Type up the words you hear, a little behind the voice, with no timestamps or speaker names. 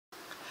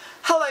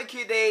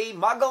Good day,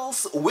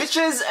 muggles,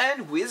 witches,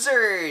 and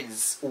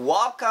wizards!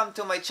 Welcome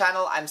to my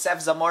channel. I'm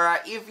Seth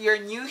Zamora. If you're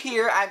new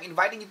here, I'm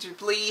inviting you to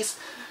please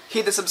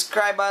hit the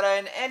subscribe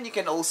button, and you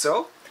can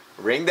also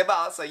ring the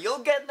bell so you'll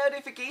get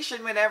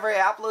notification whenever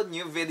I upload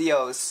new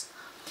videos.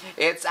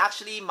 It's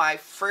actually my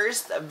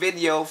first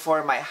video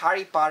for my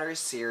Harry Potter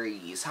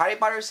series. Harry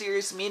Potter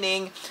series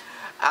meaning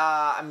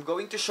I'm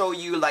going to show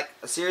you like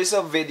a series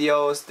of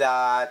videos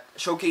that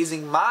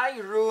showcasing my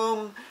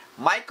room,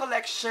 my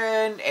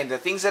collection, and the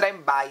things that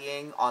I'm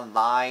buying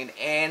online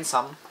and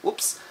some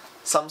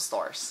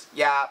stores.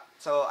 Yeah,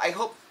 so I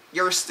hope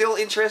you're still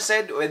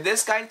interested with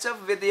this kinds of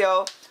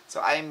video. So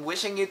I'm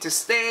wishing you to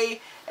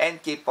stay and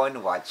keep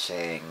on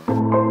watching.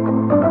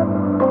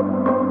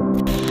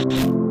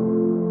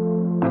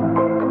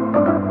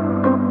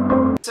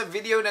 Sa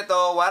video na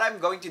to, what I'm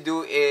going to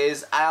do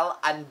is I'll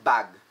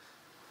unbag,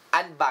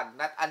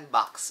 not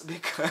unbox,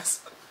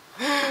 because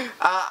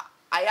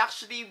I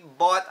actually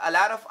bought a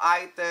lot of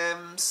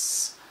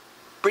items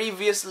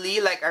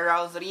previously, like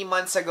around 3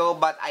 months ago,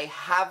 but I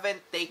haven't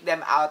take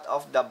them out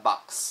of the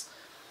box.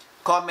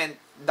 Comment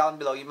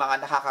down below yung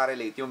mga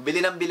nakaka-relate. Yung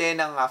bili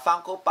ng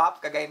Funko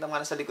Pop, kagaya ng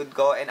mga nasa likod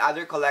ko, and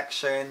other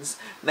collections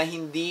na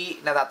hindi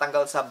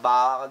natatanggal sa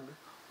bag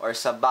or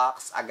sa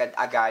box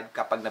agad-agad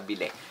kapag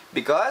nabili.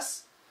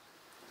 Because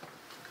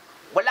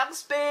walang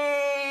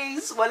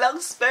space!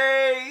 Walang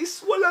space!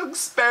 Walang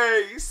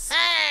space!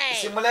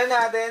 Hey! Simulan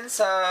natin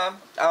sa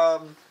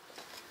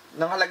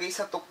nangalagay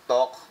sa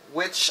tuktok,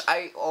 which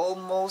I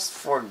almost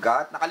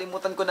forgot.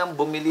 Nakalimutan ko nang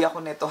bumili ako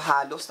nito.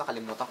 Halos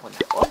nakalimutan ko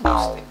na.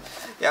 Almost.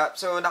 Yeah,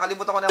 so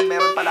nakalimutan ko nang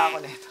meron pala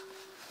ako nito.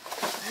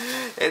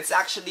 It's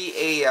actually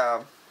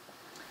a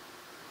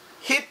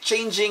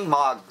hip-changing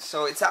mug.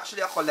 So it's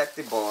actually a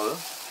collectible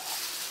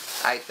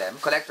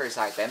item, collector's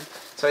item.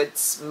 So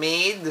it's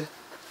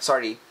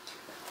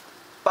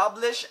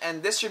published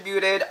and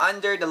distributed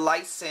under the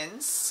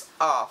license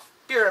of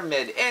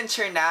Pyramid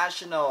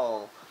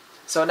International.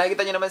 So,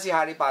 nakikita nyo naman si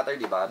Harry Potter,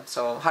 di ba?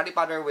 So, Harry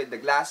Potter with the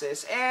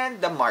glasses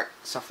and the mark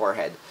sa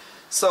forehead.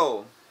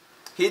 So,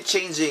 heat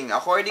changing.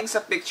 According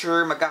sa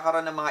picture,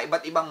 magkakaroon ng mga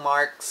iba't ibang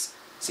marks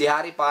si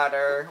Harry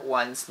Potter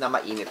once na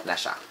mainit na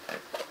siya.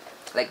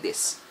 Like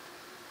this.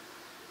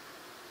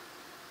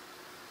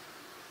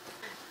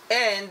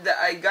 And,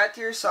 I got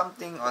here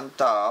something on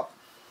top.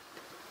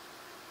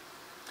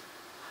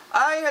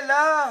 Ay,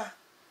 hala!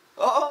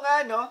 Oo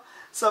nga, no?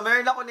 So,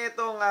 meron ako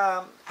nitong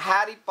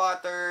Harry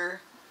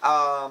Potter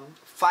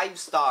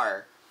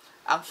 5-star.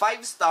 Ang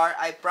 5-star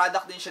ay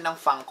product din siya ng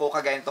Funko,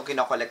 kagaya itong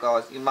kinokolek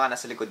ko, yung mga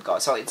nasa likod ko.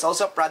 So, it's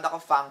also a product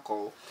of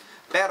Funko,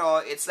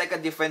 pero it's like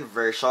a different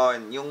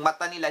version. Yung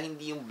mata nila,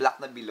 hindi yung black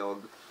na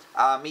bilog.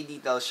 May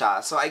detail siya.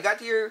 So, I got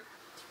here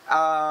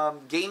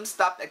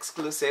GameStop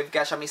exclusive,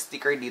 kaya siya may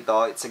sticker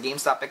dito. It's a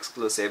GameStop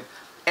exclusive.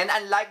 And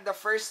unlike the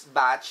first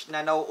batch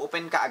na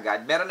na-open ka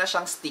agad, meron na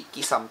siyang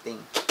sticky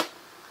something.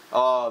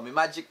 Oh, may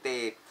magic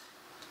tape.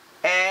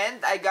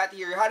 And I got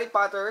here Harry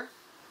Potter.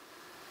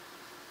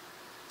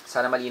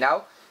 Sana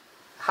malinaw.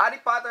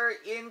 Harry Potter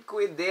in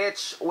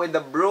Quidditch with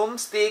the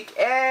broomstick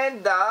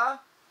and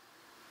the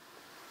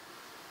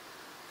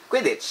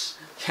Quidditch.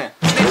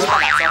 Snitch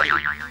pala, sorry.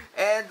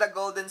 And the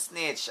golden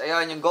snitch.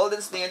 Ayun, yung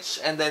golden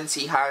snitch and then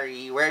si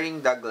Harry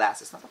wearing the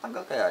glasses.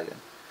 Natatanggal kaya yun?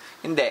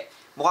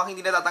 Hindi. Mukhang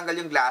hindi natatanggal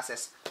yung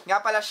glasses.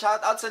 Nga pala,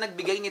 shoutout sa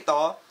nagbigay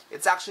nito.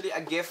 It's actually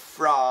a gift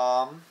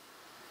from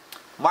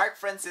Mark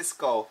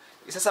Francisco.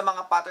 Isa sa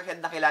mga Potterhead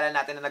na kilala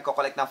natin na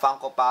nagko-collect ng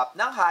Funko Pop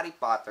ng Harry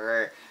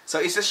Potter.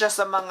 So, isa siya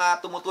sa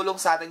mga tumutulong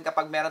sa atin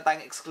kapag meron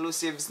tayong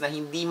exclusives na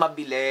hindi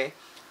mabili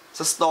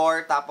sa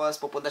store.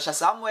 Tapos, pupunta siya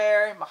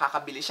somewhere,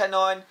 makakabili siya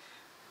nun.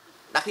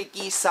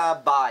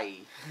 Nakikisabay.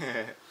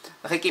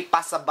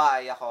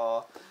 Nakikipasabay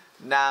ako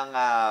ng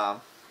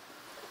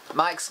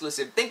mga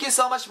exclusive. Thank you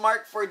so much,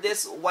 Mark, for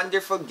this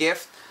wonderful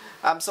gift.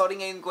 Sorry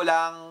ngayon ko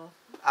lang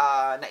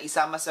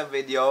naisama sa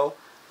video.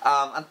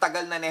 Ang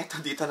tagal na neto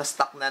dito na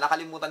stock na.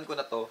 Nakalimutan ko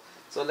na to.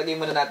 So, lagay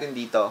muna natin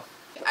dito.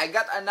 I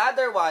got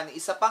another one.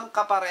 Isa pang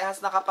kaparehas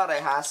na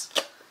kaparehas.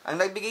 Ang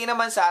nagbigay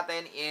naman sa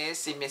atin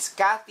is si Miss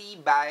Kathy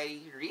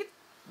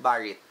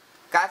Barrett.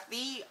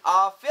 Kathy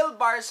of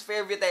Filbars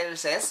Favorite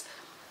Tales.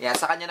 Yan,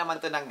 sa kanya naman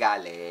to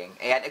nanggaling.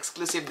 Ayan,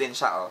 exclusive din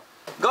siya, oh.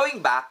 Going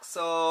back,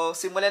 so,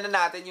 simulan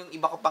na natin yung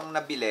iba ko pang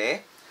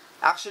nabili.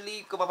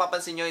 Actually, kung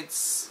mapapansin nyo,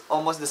 it's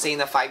almost the same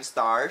na 5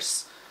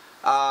 stars.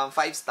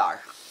 5-star.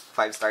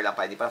 5-star lang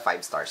pa, hindi pa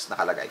 5 stars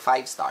nakalagay.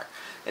 5-star.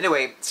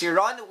 Anyway, si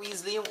Ron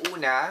Weasley yung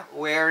una,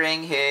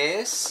 wearing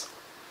his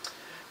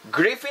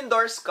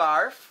Gryffindor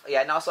scarf.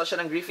 Ayan, nakasuot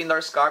siya ng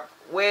Gryffindor scarf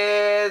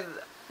with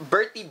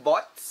Bertie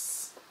Bott's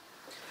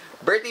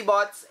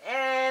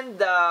and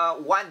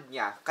wand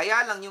niya.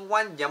 Kaya lang yung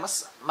wand niya,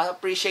 mas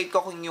ma-appreciate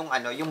ko kung yung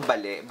yung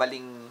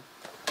baling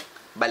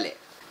bale.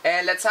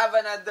 And let's have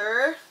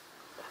another.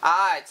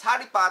 It's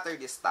Harry Potter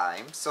this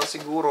time. So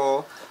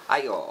siguro,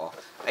 oo.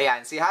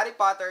 Ayan, si Harry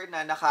Potter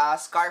na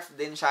naka-scarf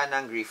din siya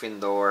ng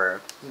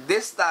Gryffindor.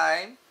 This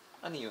time,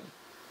 ano yun?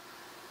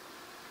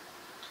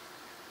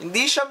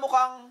 Hindi siya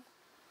mukhang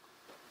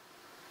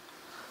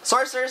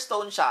Sorcerer's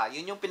Stone siya.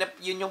 Yun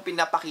yung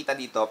pinapakita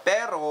dito.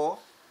 Pero,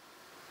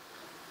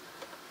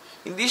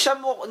 hindi siya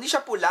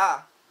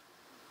pula.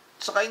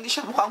 Saka hindi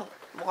siya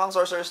mukhang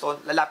Sorcerer's Stone.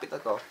 Lalapit na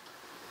to.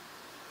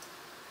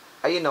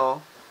 Ayun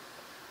o.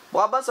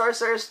 Mukha ba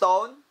Sorcerer's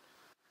Stone?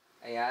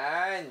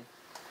 Ayan.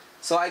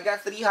 So, I got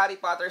 3 Harry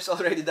Potters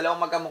already. 2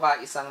 magkamukha,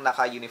 isang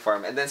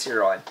naka-uniform. And then si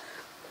Ron.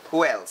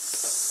 Who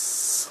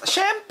else?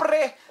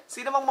 Siyempre!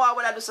 Sino mang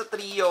mawawala doon sa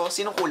trio?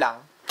 Sinong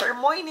kulang?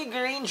 Hermione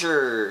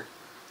Granger.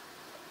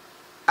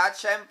 At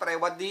siyempre,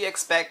 what do you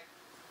expect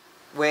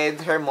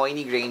with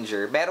Hermione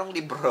Granger? Merong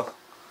libro.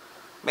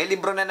 May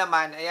libro na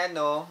naman. Ayan,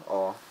 no?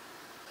 Oh.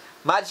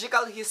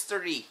 Magical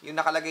History. Yung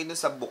nakalagay dun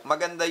sa book.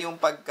 Maganda yung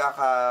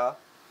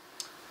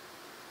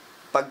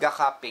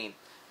pagkaka-paint.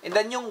 And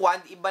then yung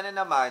wand, iba na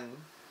naman.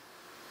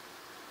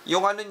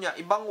 Yung ano niya,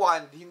 ibang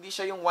wand. Hindi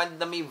siya yung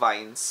wand na may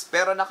vines.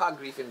 Pero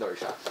naka-Gryffindor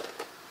siya.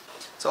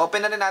 So,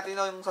 open na natin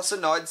yung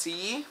kasunod.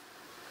 Si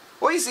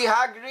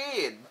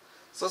Hagrid!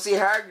 So, si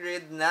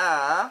Hagrid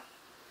na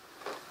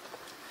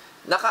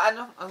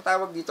ang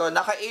tawag dito?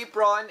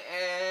 Naka-apron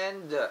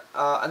and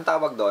ang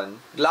tawag doon?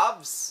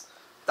 Gloves.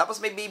 Tapos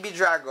may baby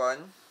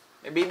dragon.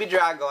 May baby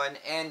dragon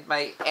and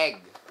may egg.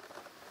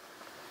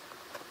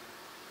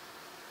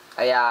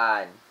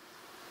 Ayan.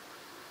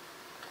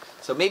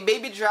 So, may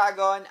baby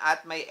dragon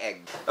at may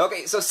egg.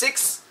 Okay, so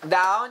 6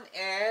 down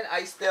and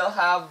I still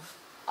have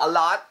a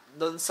lot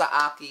dun sa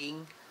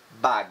aking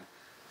bag.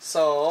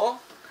 So,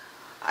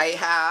 I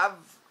have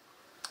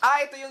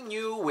ito yung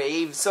new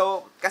wave.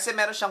 So, kasi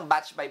meron siyang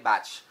batch by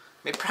batch.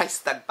 May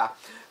price tag pa.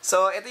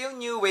 So, ito yung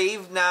new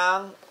wave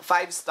ng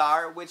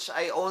 5-star, which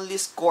I only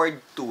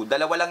scored 2. 2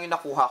 lang yung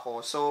nakuha ko.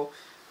 So,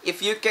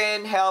 if you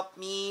can help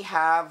me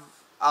have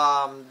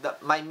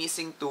my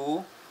missing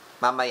 2,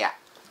 mamaya.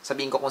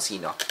 Sabihin ko kung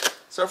sino.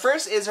 So,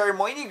 first is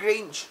Hermione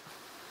Granger.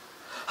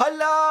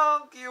 Hala,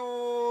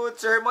 cute!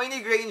 So,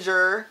 Hermione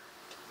Granger,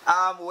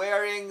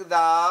 wearing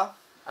the,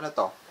 ano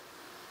to?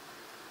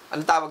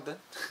 Anong tawag dun?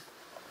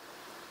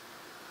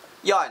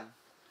 Yon.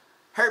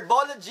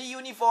 Herbology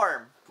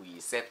uniform.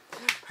 Puisit.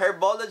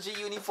 Herbology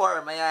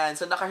uniform. Ayan.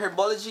 So,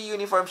 naka-herbology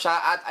uniform siya.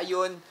 At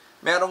ayun,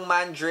 merong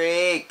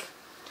mandrake.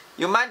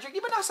 Yung mandrake, di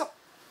ba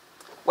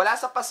wala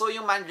sa paso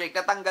yung mandrake.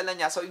 Natanggal na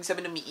niya. So, ibig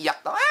sabihin umiiyak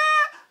to.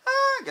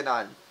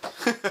 Ganon.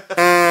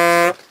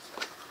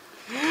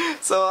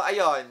 So,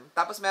 ayun.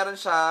 Tapos, meron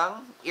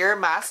siyang ear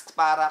mask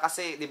para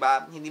kasi, di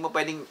ba, hindi mo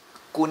pwedeng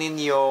kunin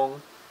yung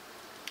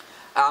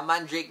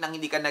mandrake nang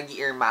hindi ka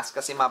nag-ear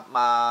mask kasi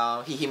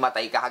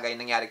mahihimatay ka kagaya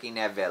nangyari kay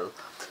Neville.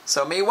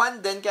 So, may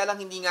wand din, kaya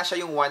lang hindi nga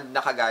siya yung wand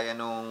na kagaya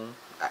nung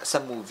sa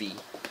movie.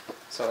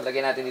 So,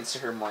 lagyan natin dito si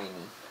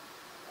Hermione.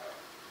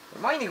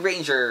 Hermione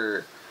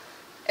Granger.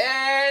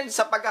 And,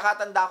 sa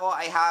pagkakatanda ko,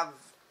 I have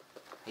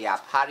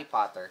Harry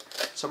Potter.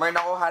 So, meron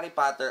ako Harry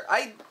Potter.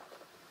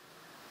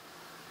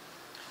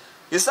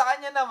 Yung sa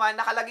kanya naman,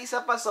 nakalagay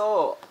sa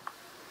paso.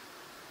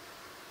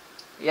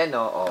 Yan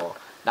o.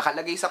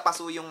 Nakalagay sa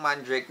paso yung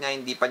mandrake niya,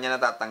 hindi pa niya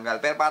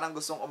natatanggal. Pero parang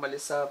gustong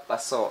umalis sa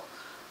paso.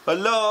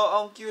 Hala,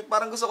 ang cute.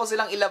 Parang gusto ko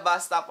silang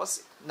ilabas.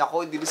 Tapos,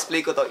 nako,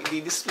 i-display ko to.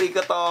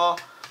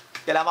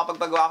 Kailangan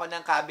mapagpagawa ko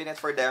ng cabinet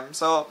for them.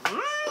 So,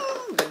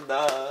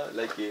 ganda.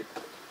 Like it.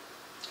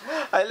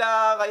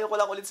 Hala, ngayon ko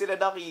lang ulit sila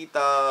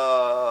nakita.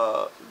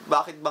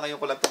 Bakit ba ngayon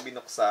ko lang itong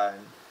binuksan?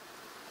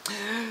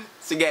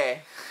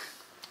 Sige.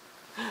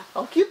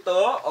 Ang cute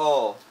to.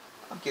 Oh.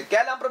 Ang cute.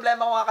 Kaya lang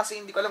problema ko nga kasi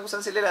hindi ko alam kung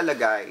saan sila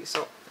lalagay.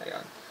 So,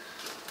 ayun.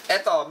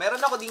 Eto, meron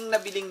ako ding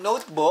nabiling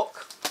notebook.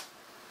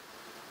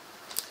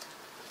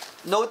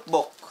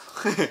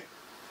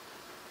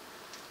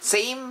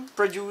 Same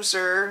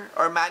producer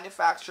or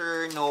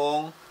manufacturer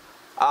nung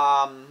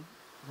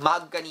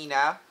mug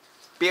kanina.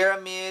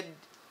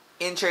 Pyramid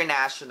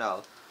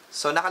International.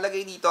 So,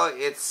 nakalagay dito,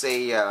 it's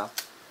a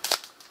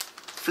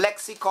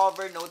flexi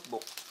cover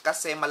notebook.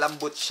 Kasi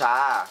malambot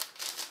siya.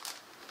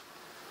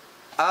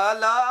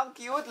 Ala, ang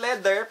cute.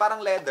 Leather.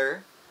 Parang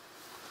leather.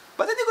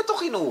 Ba't hindi ko ito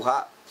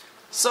kinuha?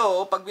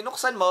 So, pag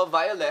binuksan mo,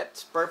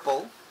 violet,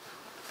 purple,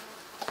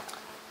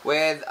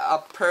 with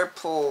a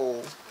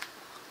purple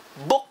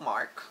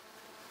bookmark.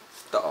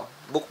 Ito,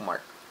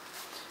 bookmark.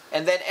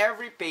 And then,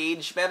 every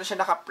page, meron siya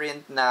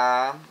nakaprint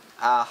na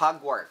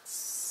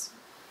Hogwarts.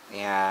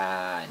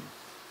 Ayan.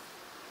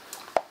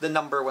 The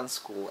 #1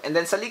 school. And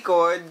then, sa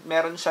likod,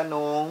 meron siya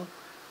nung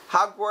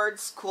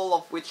Hogwarts School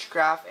of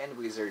Witchcraft and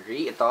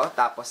Wizardry. Ito.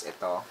 Tapos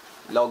ito.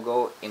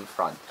 Logo in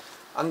front.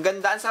 Ang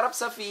ganda. Ang sarap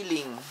sa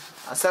feeling.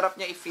 Ang sarap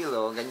niya i-feel,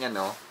 oh. Ganyan,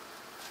 oh.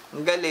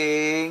 Ang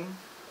galing.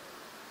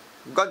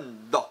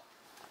 Ganda.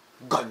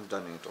 Ganda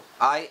nito.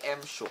 I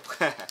am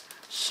shook.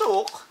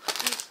 Shook.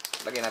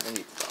 Lagyan natin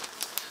dito.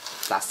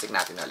 Plastic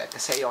natin ulit.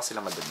 Kasi ayoko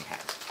sila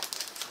madumihan.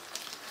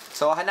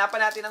 So,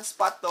 hanapan natin ang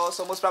spot to.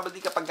 So, most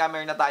probably kapag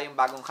meron na tayong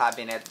bagong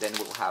cabinet, then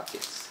we'll have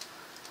this.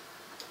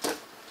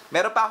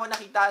 Meron pa ako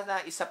nakita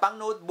na isa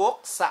pang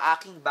notebook sa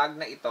aking bag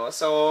na ito.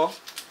 So,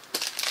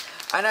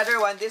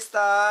 another one. This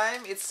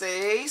time, it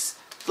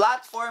says,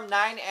 Platform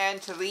 9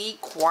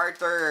 3/4.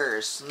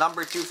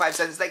 Number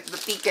 257. It's like the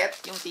ticket.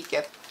 Yung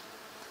ticket.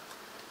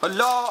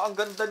 Hala, ang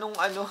ganda nung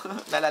ano.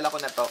 Naalala ko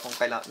na to. Kung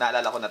kailan,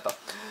 naalala ko na to.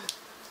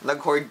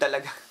 Nag-hoard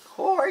talaga.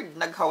 Hoard!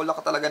 Nag-haul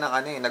ako talaga ng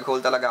ano eh. Nag-haul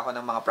talaga ako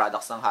ng mga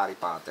products ng Harry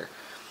Potter.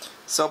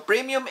 So,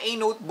 Premium A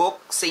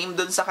Notebook. Same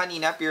dun sa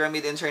kanina.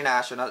 Pyramid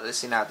International.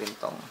 Alisin natin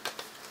tong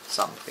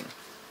something.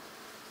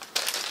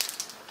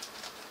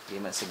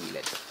 Hindi man sa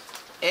gilid.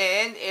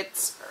 And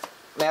it's,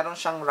 meron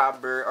siyang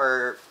rubber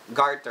or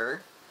garter.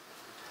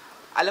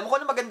 Alam mo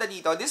kung ano maganda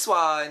dito? This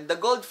one, the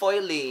gold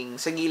foiling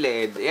sa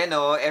gilid. Ayan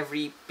o,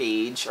 every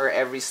page or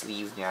every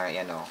sleeve niya.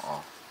 Ayan o.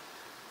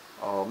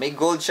 Oh, may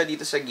gold siya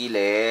dito sa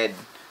gilid.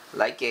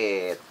 Like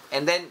it.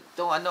 And then,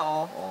 itong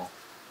ano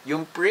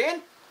yung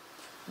print.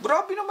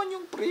 Grabe naman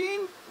yung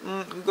print.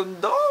 Ang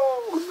ganda.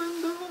 Ang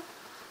ganda.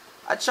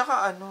 At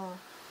saka ano,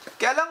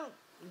 kaya lang,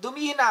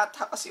 dumihin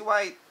ata kasi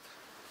white.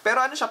 Pero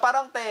ano siya,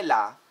 parang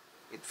tela.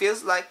 It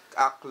feels like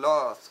a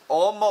cloth.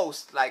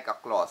 Almost like a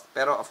cloth.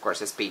 Pero of course,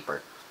 it's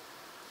paper.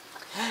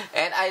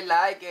 And I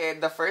like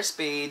it. The first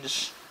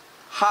page,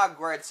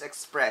 Hogwarts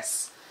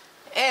Express.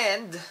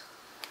 And,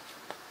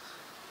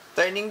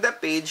 turning the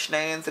page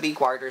na yung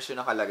 3/4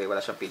 yung nakalagay.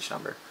 Wala siyang page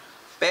number.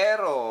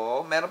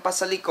 Pero, meron pa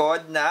sa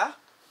likod na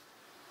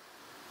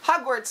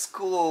Hogwarts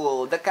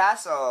School, the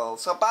castle.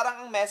 So,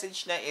 parang ang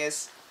message na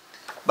is,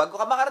 bago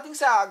ka makarating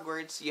sa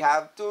Hogwarts, you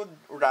have to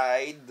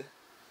ride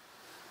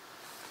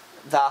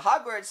the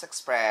Hogwarts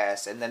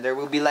Express. And then there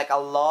will be like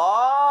a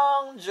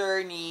long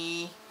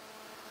journey.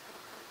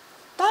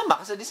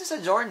 Tama, kasi this is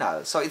a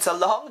journal. So, it's a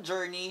long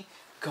journey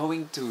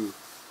going to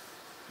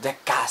the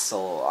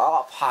castle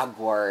of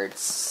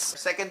Hogwarts.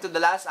 Second to the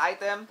last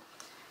item,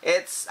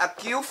 it's a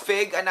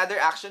Q-Fig, another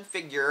action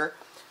figure.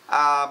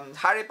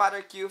 Harry Potter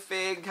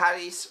Q-Fig,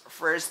 Harry's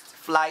first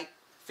flight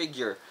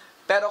figure.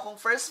 Pero kung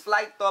first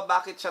flight to,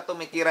 bakit siya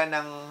tumitira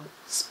ng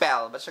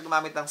spell? Ba't siya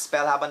gumamit ng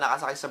spell habang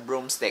nakasakay sa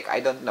broomstick?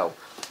 I don't know.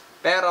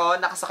 Pero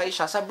nakasakay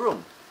siya sa broom.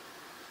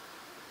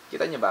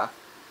 Kita niyo ba?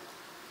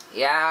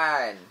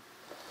 Yan.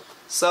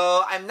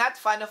 So, I'm not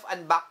fan of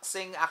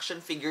unboxing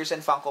action figures and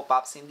Funko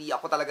Pops. Hindi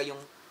ako talaga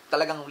yung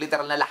talagang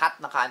literal na lahat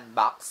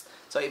naka-unbox.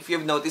 So, if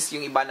you've noticed,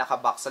 yung iba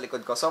naka-box sa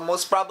likod ko. So,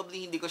 most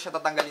probably, hindi ko siya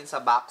tatanggalin sa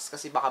box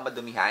kasi baka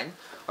madumihan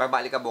or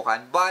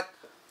malikabukan. But,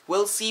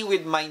 we'll see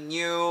with my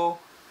new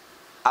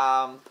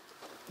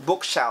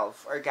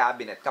bookshelf or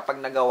cabinet. Kapag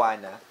nagawa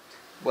na,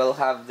 we'll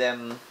have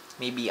them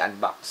maybe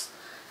unboxed.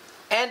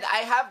 And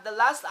I have the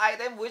last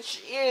item,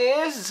 which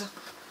is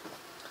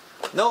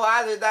no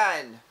other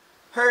than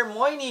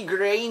Hermione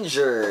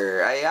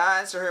Granger.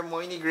 Ayan, so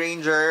Hermione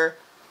Granger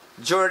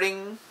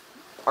during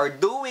or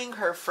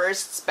doing her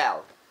first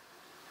spell.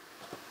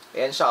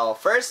 Ayan siya, oh.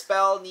 First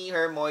spell ni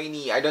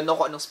Hermione. I don't know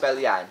kung anong spell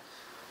yan.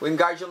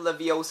 Wingardium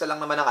Leviosa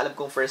lang naman ang alam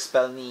kong first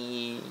spell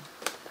ni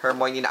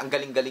Hermione na ang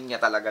galing-galing niya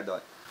talaga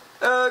doon.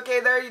 Okay,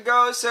 there you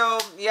go. So,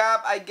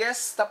 yeah, I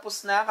guess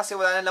tapos na kasi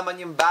wala na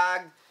naman yung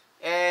bag.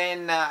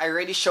 And I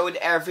already showed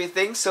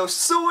everything. So,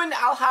 soon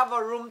I'll have a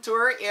room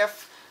tour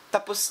if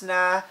tapos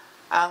na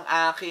ang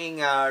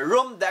aking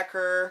room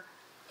decor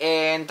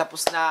and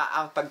tapos na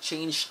ang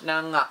pag-change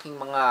ng aking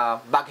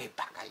mga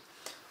bagay-bagay.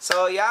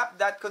 So,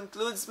 yep, that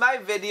concludes my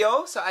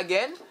video. So,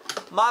 again,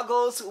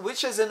 Muggles,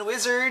 Witches, and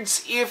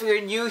Wizards, if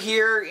you're new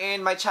here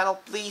in my channel,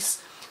 please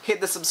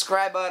hit the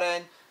subscribe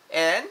button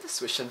and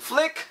swish and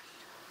flick.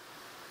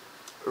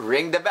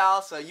 Ring the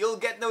bell so you'll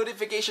get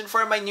notification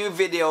for my new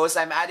videos.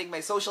 I'm adding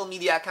my social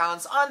media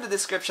accounts on the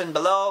description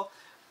below.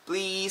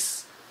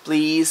 Please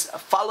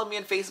follow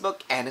me on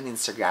Facebook and on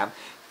Instagram.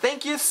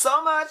 Thank you so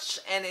much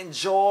and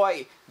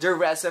enjoy the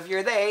rest of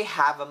your day.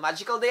 Have a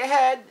magical day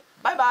ahead.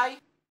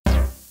 Bye-bye.